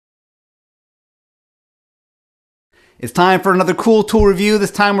It's time for another cool tool review.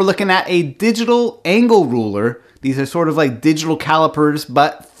 This time we're looking at a digital angle ruler. These are sort of like digital calipers,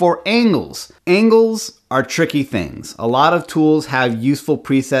 but for angles. Angles are tricky things. A lot of tools have useful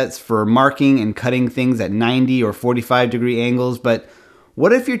presets for marking and cutting things at 90 or 45 degree angles, but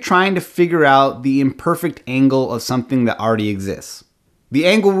what if you're trying to figure out the imperfect angle of something that already exists? The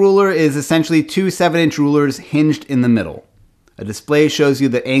angle ruler is essentially two 7-inch rulers hinged in the middle. A display shows you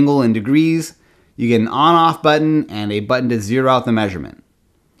the angle in degrees. You get an on-off button and a button to zero out the measurement.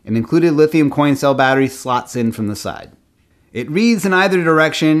 An included lithium coin cell battery slots in from the side. It reads in either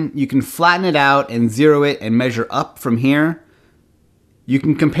direction. You can flatten it out and zero it and measure up from here. You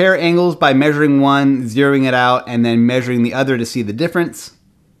can compare angles by measuring one, zeroing it out, and then measuring the other to see the difference.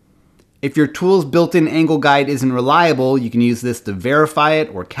 If your tool's built-in angle guide isn't reliable, you can use this to verify it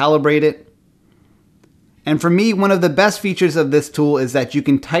or calibrate it. And for me, one of the best features of this tool is that you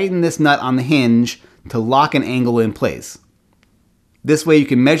can tighten this nut on the hinge to lock an angle in place. This way you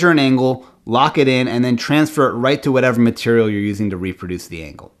can measure an angle, lock it in, and then transfer it right to whatever material you're using to reproduce the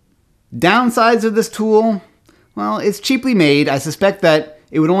angle. Downsides of this tool? Well, it's cheaply made. I suspect that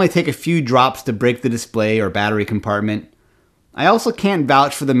it would only take a few drops to break the display or battery compartment. I also can't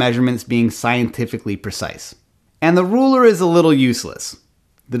vouch for the measurements being scientifically precise. And the ruler is a little useless.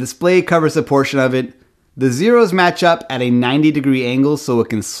 The display covers a portion of it. The zeros match up at a 90-degree angle, so it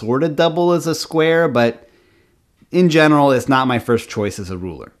can sort of double as a square, but in general, it's not my first choice as a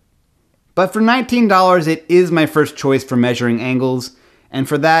ruler. But for $19, it is my first choice for measuring angles, and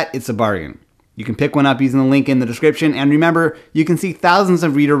for that, it's a bargain. You can pick one up using the link in the description, and remember, you can see thousands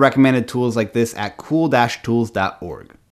of reader-recommended tools like this at cool-tools.org.